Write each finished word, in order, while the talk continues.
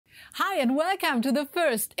Hi and welcome to the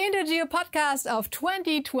first INTERGEO podcast of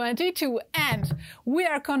 2022. And we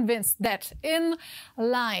are convinced that in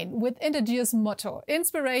line with INTERGEO's motto,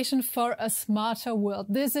 inspiration for a smarter world,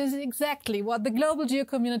 this is exactly what the global geo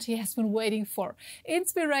community has been waiting for.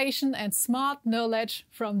 Inspiration and smart knowledge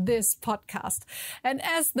from this podcast. And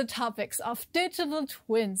as the topics of digital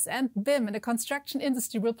twins and BIM in the construction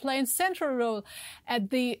industry will play a central role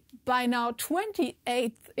at the by now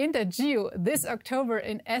 28th INTERGEO this October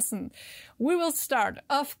in Essen, we will start,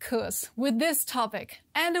 of course, with this topic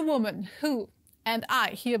and a woman who, and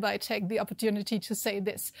I hereby take the opportunity to say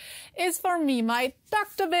this, is for me my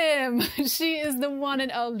Dr. BIM. She is the one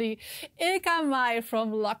and only Ilka May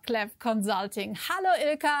from Loclab Consulting. Hello,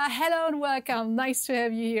 Ilka. Hello and welcome. Nice to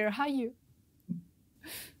have you here. How are you?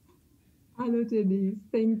 Hello, Denise.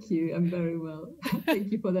 Thank you. I'm very well.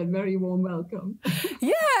 Thank you for that very warm welcome.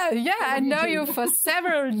 Yeah. I know you for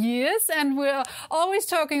several years, and we're always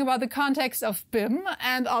talking about the context of BIM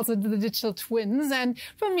and also the digital twins. And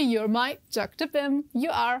for me, you're my Dr. BIM. You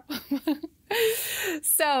are.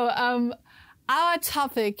 So, our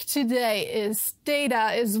topic today is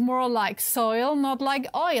data is more like soil, not like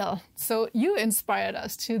oil. So you inspired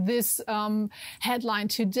us to this headline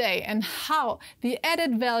today, and how the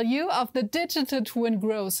added value of the digital twin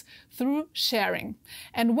grows through sharing.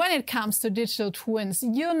 And when it comes to digital twins,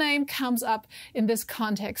 your name comes up in this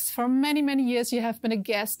context. For many, many years, you have been a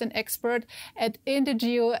guest and expert at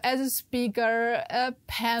INTERGEO as a speaker, a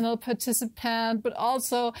panel participant, but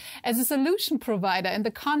also as a solution provider in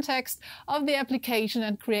the context of the application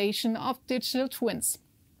and creation of digital twins.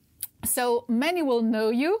 So many will know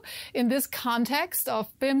you in this context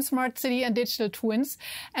of BIM, Smart City and digital twins.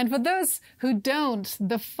 And for those who don't,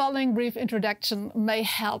 the following brief introduction may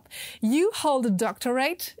help. You hold a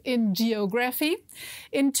doctorate in geography.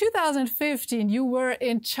 In 2015, you were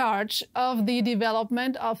in charge of the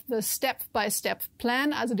development of the step-by-step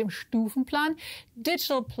plan, also dem Stufenplan,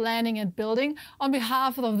 digital planning and building on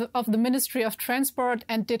behalf of the Ministry of Transport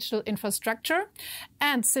and Digital Infrastructure.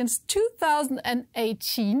 And since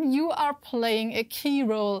 2018, you are playing a key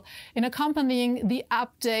role in accompanying the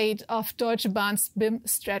update of Deutsche Bahn's BIM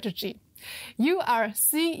strategy. You are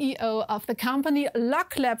CEO of the company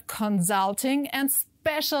Loclab Consulting and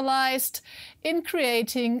specialized in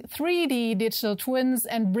creating 3D digital twins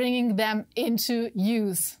and bringing them into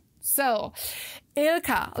use. So,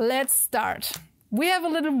 Ilka, let's start. We have a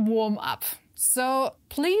little warm up. So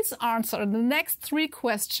please answer the next 3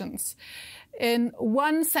 questions in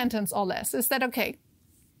 1 sentence or less. Is that okay?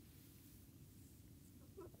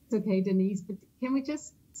 It's okay, Denise, but can we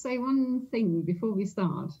just say one thing before we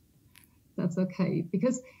start? That's okay,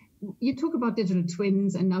 because you talk about digital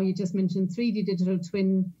twins and now you just mentioned 3D digital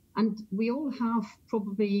twin, and we all have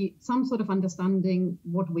probably some sort of understanding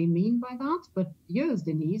what we mean by that, but yours,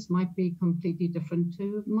 Denise, might be completely different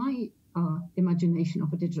to my imagination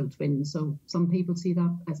of a digital twin. So some people see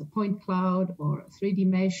that as a point cloud or a 3D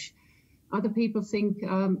mesh. Other people think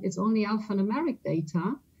it's only alphanumeric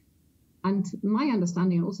data. And my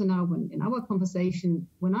understanding also now, when in our conversation,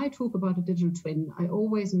 when I talk about a digital twin, I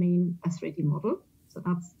always mean a 3D model. So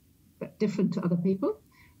that's different to other people.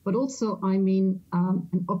 But also I mean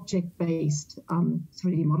an object-based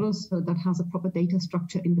 3D model, so that has a proper data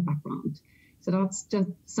structure in the background. So that's just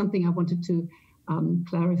something I wanted to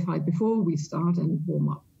clarify before we start and warm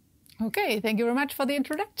up. Okay, thank you very much for the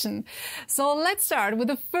introduction. So let's start with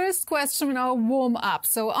the first question in our warm-up.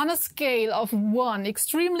 So on a scale of 1,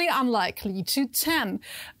 extremely unlikely, to 10,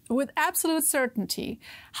 with absolute certainty,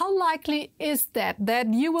 how likely is that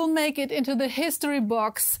you will make it into the history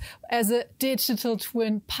books as a digital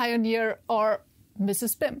twin pioneer or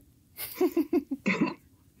Mrs. BIM?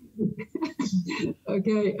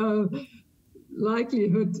 Okay,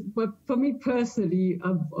 likelihood, but for me personally,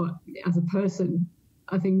 as a person,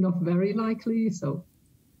 I think not very likely, so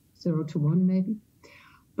 0 to 1 maybe.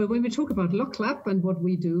 But when we talk about Loclab and what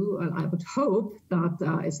we do, I would hope that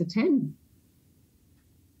it's a 10.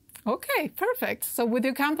 Okay, perfect. So with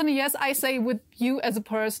your company, yes, I say with you as a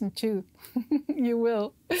person too. You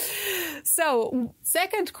will. So,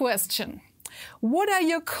 second question. What are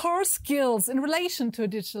your core skills in relation to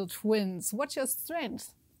digital twins? What's your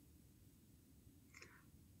strength?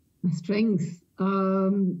 My strength?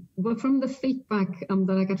 Well, from the feedback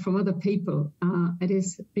that I get from other people, it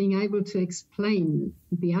is being able to explain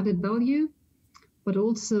the added value, but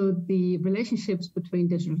also the relationships between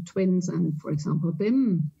digital twins and, for example,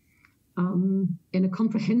 BIM in a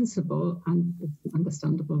comprehensible and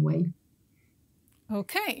understandable way.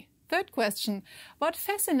 Okay, third question. What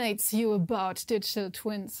fascinates you about digital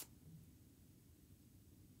twins?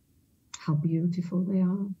 How beautiful they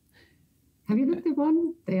are. Have you looked at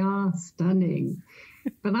one? They are stunning.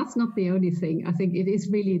 But that's not the only thing. I think it is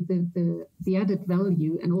really the added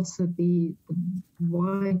value and also the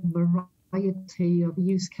wide variety of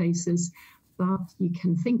use cases that you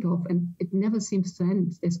can think of. And it never seems to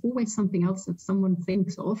end. There's always something else that someone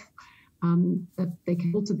thinks of that they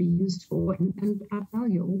can also be used for and add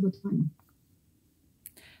value all the time.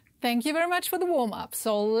 Thank you very much for the warm-up.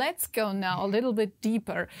 So let's go now a little bit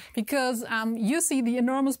deeper, because you see the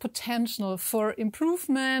enormous potential for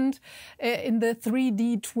improvement in the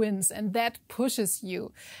 3D twins, and that pushes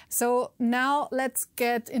you. So now let's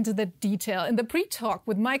get into the detail. In the pre-talk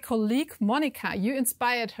with my colleague Monica, you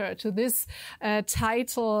inspired her to this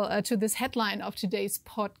title, to this headline of today's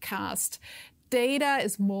podcast. Data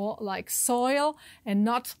is more like soil and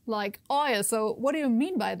not like oil. So what do you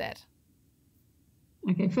mean by that?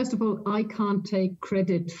 Okay, first of all, I can't take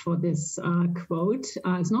credit for this quote.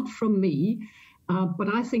 It's not from me, but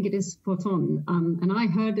I think it is spot on. And I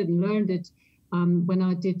heard it and learned it when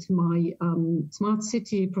I did my Smart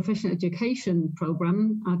City Professional Education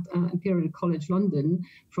program at Imperial College London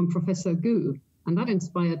from Professor Gu. And that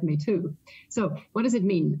inspired me too. So what does it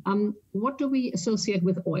mean? What do we associate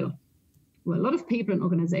with oil? Well, a lot of people and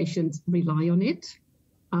organizations rely on it,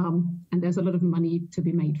 and there's a lot of money to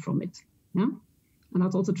be made from it. Yeah. And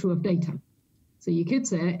that's also true of data. So you could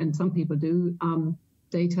say, and some people do,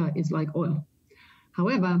 data is like oil.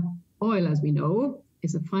 However, oil, as we know,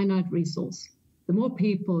 is a finite resource. The more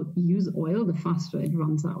people use oil, the faster it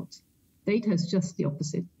runs out. Data is just the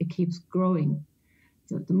opposite. It keeps growing.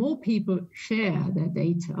 So the more people share their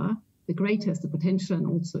data, the greater is the potential and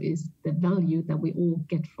also is the value that we all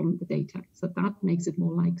get from the data. So that makes it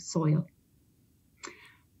more like soil.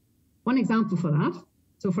 One example for that.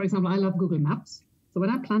 So for example, I love Google Maps. So when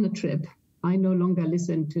I plan a trip, I no longer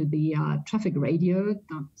listen to the traffic radio,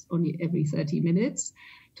 that's only every 30 minutes,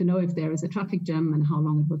 to know if there is a traffic jam and how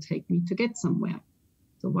long it will take me to get somewhere.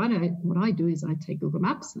 So what I do is I take Google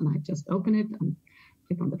Maps and I just open it and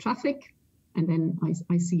click on the traffic, and then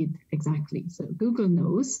I see it exactly. So Google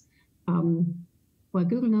knows,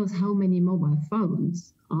 Google knows how many mobile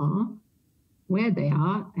phones are, where they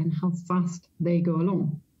are, and how fast they go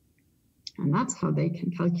along. And that's how they can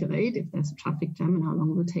calculate if there's a traffic jam and how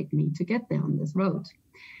long it will take me to get there on this road.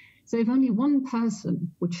 So if only one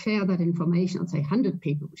person would share that information, I'd say 100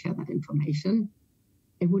 people would share that information,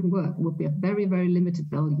 it wouldn't work. It would be a very, very limited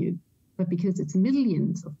value. But because it's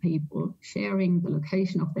millions of people sharing the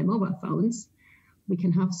location of their mobile phones, we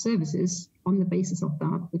can have services on the basis of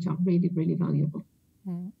that, which are really, really valuable.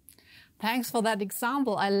 Mm. Thanks for that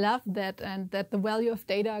example. I love that, and that the value of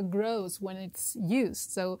data grows when it's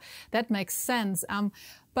used. So that makes sense.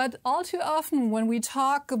 But all too often when we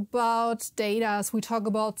talk about data, we talk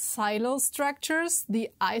about silo structures,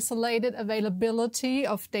 the isolated availability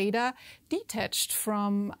of data detached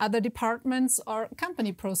from other departments or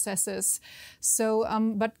company processes. So,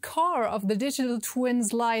 but core of the digital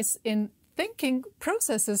twins lies in thinking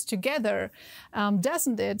processes together,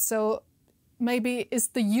 doesn't it? So maybe is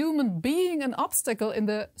the human being an obstacle in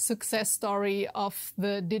the success story of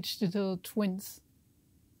the digital twins?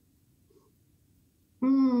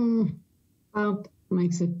 That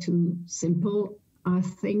makes it too simple. I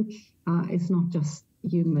think it's not just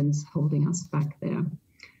humans holding us back there.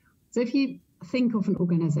 So if you think of an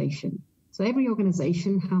organization, so every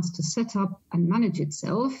organization has to set up and manage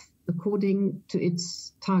itself according to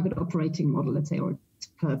its target operating model, let's say, or its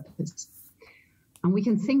purpose. And we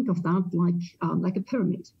can think of that like a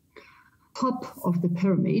pyramid. Top of the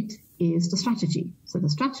pyramid is the strategy. So the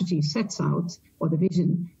strategy sets out, or the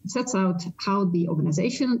vision sets out how the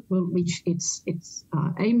organization will reach its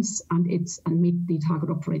aims and meet the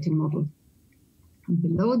target operating model. And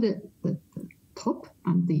below the top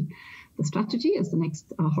and the strategy as the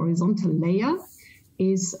next horizontal layer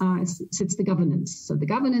sits the governance. So the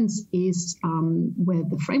governance is where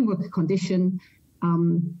the framework condition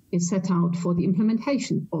is set out for the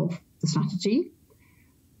implementation of the strategy.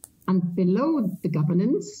 And below the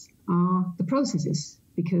governance are the processes,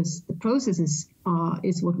 because the processes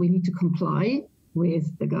is what we need to comply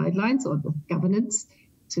with the guidelines or the governance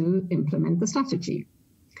to implement the strategy.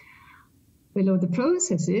 Below the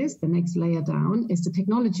processes, the next layer down is the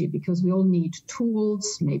technology, because we all need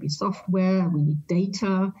tools, maybe software, we need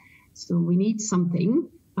data. So we need something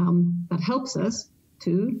that helps us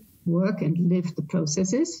to work and live the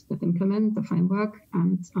processes that implement the framework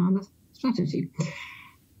and the strategy.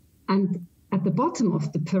 And at the bottom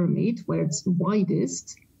of the pyramid, where it's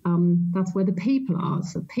widest, that's where the people are.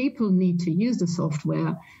 So people need to use the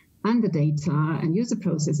software and the data and use the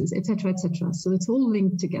processes, etc., etc. So it's all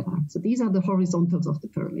linked together. So these are the horizontals of the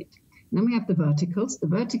pyramid. Then we have the verticals. The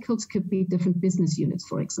verticals could be different business units,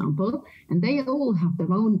 for example, and they all have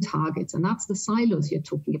their own targets, and that's the silos you're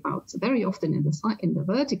talking about. So very often in the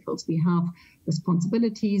verticals, we have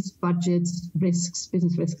responsibilities, budgets, risks,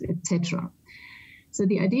 business risks, etc. So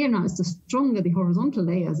the idea now is the stronger the horizontal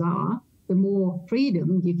layers are, the more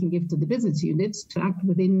freedom you can give to the business units to act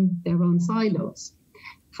within their own silos.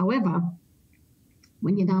 However,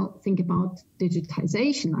 when you now think about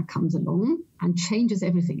digitization that comes along and changes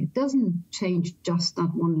everything, it doesn't change just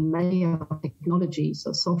that one layer of technology,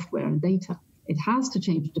 so software and data. It has to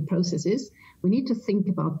change the processes. We need to think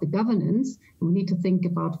about the governance. We need to think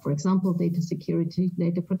about, for example, data security,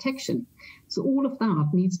 data protection. So all of that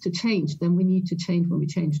needs to change. Then we need to change, when we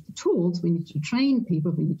change the tools, we need to train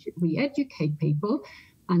people, we need to re-educate people,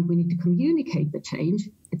 and we need to communicate the change,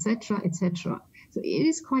 etc., etc. So it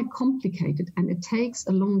is quite complicated, and it takes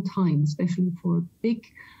a long time, especially for a big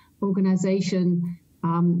organization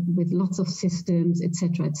with lots of systems,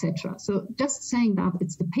 etc., etc. So just saying that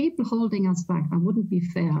it's the people holding us back, that wouldn't be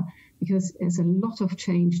fair, because there's a lot of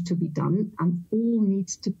change to be done, and all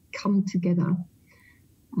needs to come together.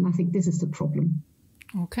 And I think this is the problem.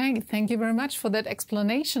 Okay, thank you very much for that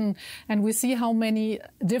explanation. And we see how many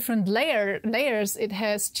different layers it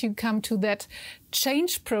has to come to that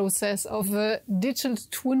change process of a digital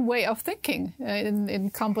twin way of thinking in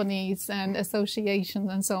companies and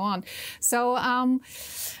associations and so on. So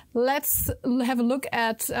let's have a look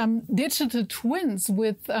at digital twins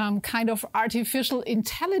with kind of artificial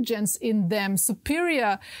intelligence in them,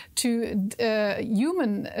 superior to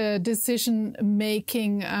human decision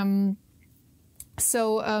making.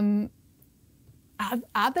 So are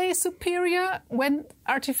they superior when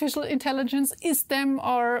artificial intelligence is them,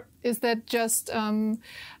 or is that just kind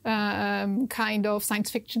of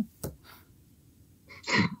science fiction?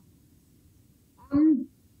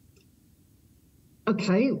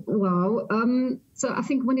 Okay, well, so I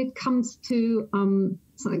think when it comes to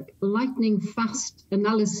like lightning fast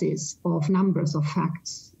analysis of numbers of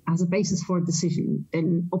facts as a basis for a decision,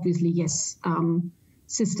 then obviously, yes,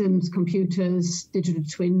 systems, computers, digital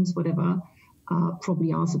twins, whatever,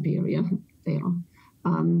 probably are superior. They are.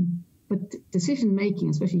 But decision-making,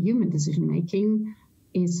 especially human decision-making,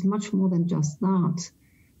 is much more than just that,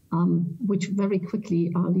 which very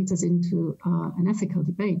quickly leads us into an ethical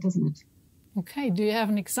debate, doesn't it? Okay. Do you have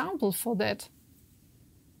an example for that?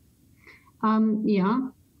 Yeah.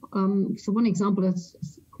 So one example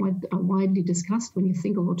that's quite widely discussed when you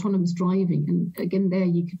think of autonomous driving. And again, there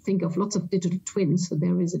you could think of lots of digital twins. So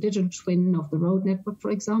there is a digital twin of the road network, for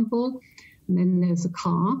example, and then there's a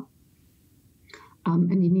car.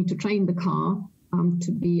 And you need to train the car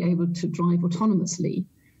to be able to drive autonomously.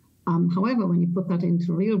 However, when you put that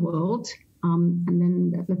into real world, and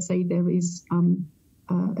then let's say there is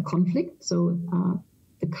a conflict. So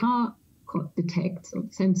the car detects, or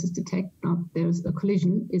sensors detect that there's a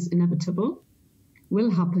collision is inevitable, will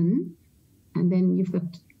happen, and then you've got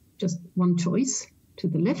just one choice to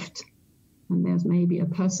the left, and there's maybe a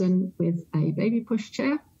person with a baby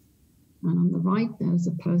pushchair, and on the right there's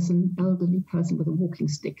a person, elderly person with a walking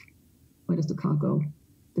stick. Where does the car go?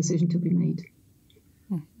 Decision to be made.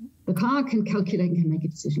 Mm-hmm. The car can calculate and can make a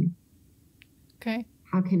decision. Okay.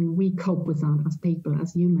 How can we cope with that as people,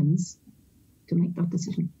 as humans, to make that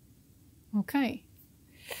decision? Okay.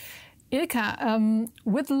 Ilka,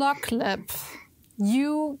 with Loclab,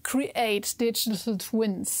 you create digital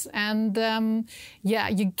twins, and can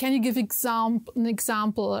you give an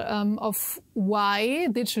example of why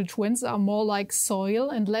digital twins are more like soil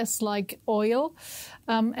and less like oil,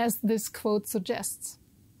 as this quote suggests?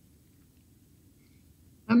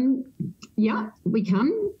 Yeah, we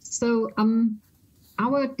can. So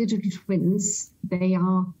our digital twins, they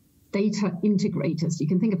are data integrators. You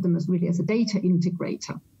can think of them as really as a data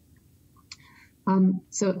integrator.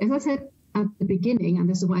 So as I said at the beginning, and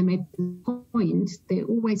this is why I made the point, they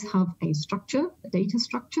always have a structure, a data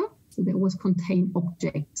structure. So they always contain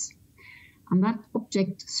objects. And that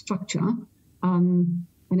object structure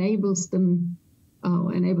enables the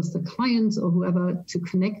clients or whoever to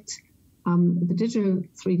connect the digital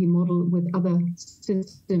 3D model with other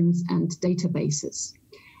systems and databases.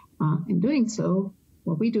 In doing so,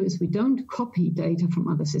 what we do is we don't copy data from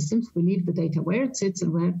other systems. We leave the data where it sits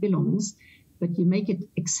and where it belongs, but you make it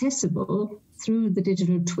accessible through the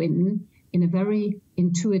digital twin in a very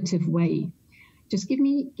intuitive way. Just let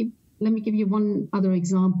me give you one other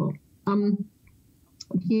example.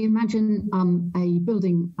 If you imagine a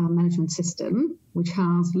building management system, which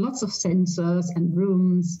has lots of sensors and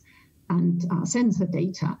rooms and sensor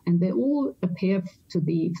data, and they all appear to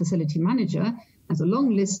the facility manager as a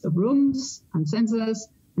long list of rooms and sensors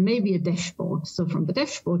maybe a dashboard. So from the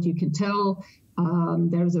dashboard, you can tell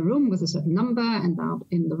there is a room with a certain number, and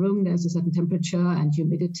in the room there's a certain temperature and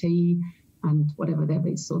humidity and whatever there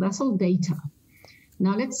is. So that's all data.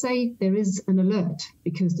 Now let's say there is an alert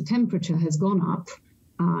because the temperature has gone up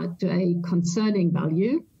to a concerning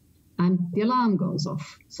value, and the alarm goes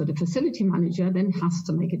off. So the facility manager then has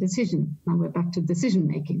to make a decision. Now we're back to decision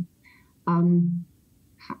making.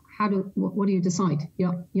 What do you decide?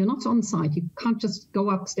 You're not on site. You can't just go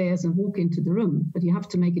upstairs and walk into the room, but you have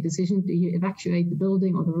to make a decision. Do you evacuate the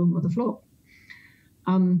building or the room or the floor?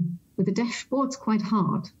 With the dashboard, it's quite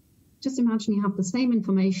hard. Just imagine you have the same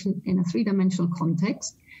information in a three-dimensional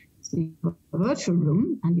context. So you have a virtual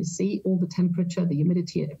room and you see all the temperature, the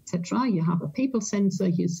humidity, etc. You have a people sensor.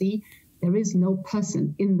 You see there is no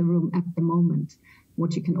person in the room at the moment.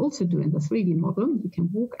 What you can also do in the 3D model, you can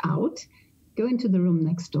walk out, go into the room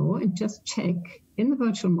next door and just check in the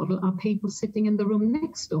virtual model, are people sitting in the room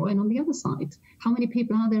next door and on the other side? How many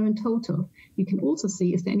people are there in total? You can also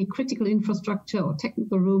see, is there any critical infrastructure or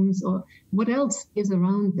technical rooms or what else is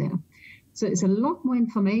around there? So it's a lot more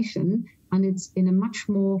information, and it's in a much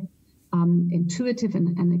more intuitive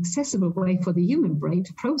and accessible way for the human brain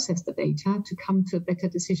to process the data to come to a better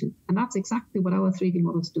decision. And that's exactly what our 3D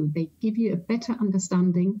models do. They give you a better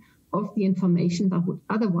understanding of the information that would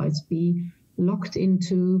otherwise be locked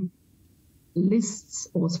into lists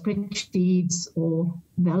or spreadsheets or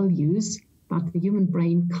values that the human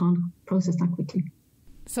brain can't process that quickly.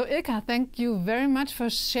 So Ilka, thank you very much for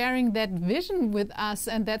sharing that vision with us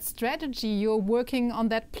and that strategy. You're working on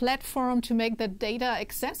that platform to make that data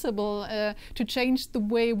accessible, to change the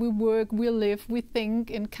way we work, we live, we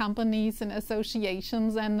think in companies and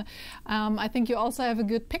associations. And I think you also have a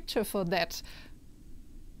good picture for that.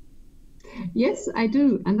 Yes, I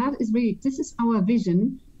do. And that is really, this is our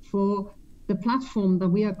vision for the platform that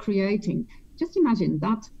we are creating. Just imagine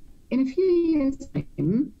that in a few years'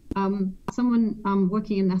 time, someone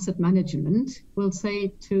working in asset management will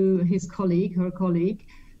say to his colleague, her colleague,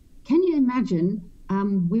 can you imagine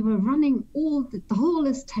we were running the whole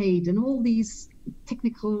estate and all these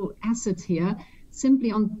technical assets here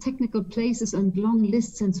simply on technical places and long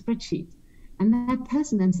lists and spreadsheets. And that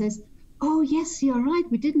person then says, oh, yes, you're right.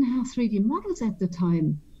 We didn't have 3D models at the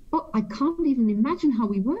time. Oh, I can't even imagine how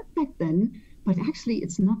we worked back then. But actually,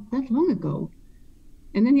 it's not that long ago.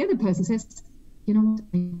 And then the other person says, you know what?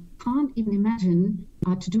 I can't even imagine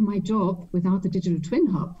to do my job without the digital twin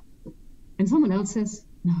hub. And someone else says,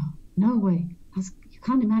 no way. You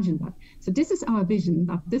can't imagine that. So this is our vision,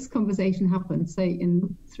 that this conversation happens, say,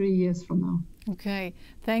 in 3 years from now. Okay,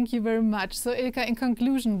 thank you very much. So Ilka, in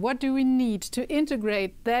conclusion, what do we need to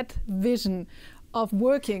integrate that vision of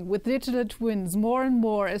working with digital twins more and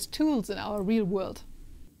more as tools in our real world?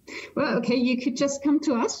 Well, okay, you could just come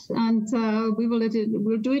to us and we'll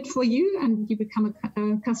do it for you, and you become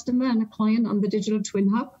a customer and a client on the Digital Twin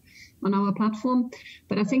Hub on our platform.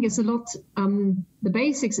 But I think it's a lot, the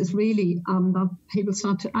basics is really that people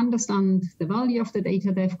start to understand the value of the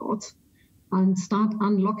data they've got and start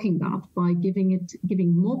unlocking that by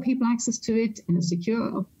giving more people access to it in a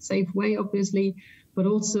secure, safe way, obviously, but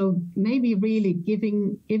also maybe really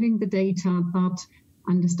giving the data that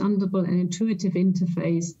understandable and intuitive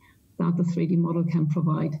interface that the 3D model can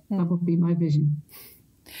provide. That would be my vision.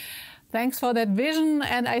 Thanks for that vision.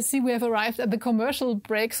 And I see we have arrived at the commercial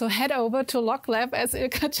break. So head over to Loclab, as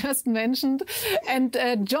Ilka just mentioned, and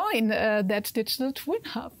join that digital twin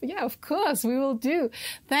hub. Yeah, of course, we will do.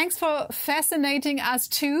 Thanks for fascinating us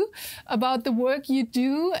too about the work you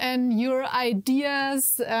do and your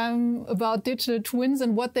ideas about digital twins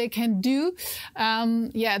and what they can do.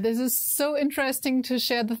 Yeah, this is so interesting to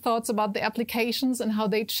share the thoughts about the applications and how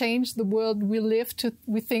they change the world we live,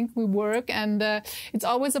 we think, we work. And it's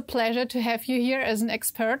always a pleasure to have you here as an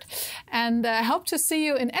expert, and I hope to see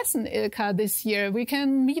you in Essen, Ilka, this year. We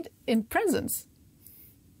can meet in presence.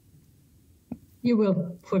 You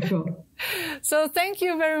will, for sure. So thank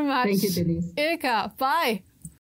you very much. Thank you, Denise. Ilka, bye.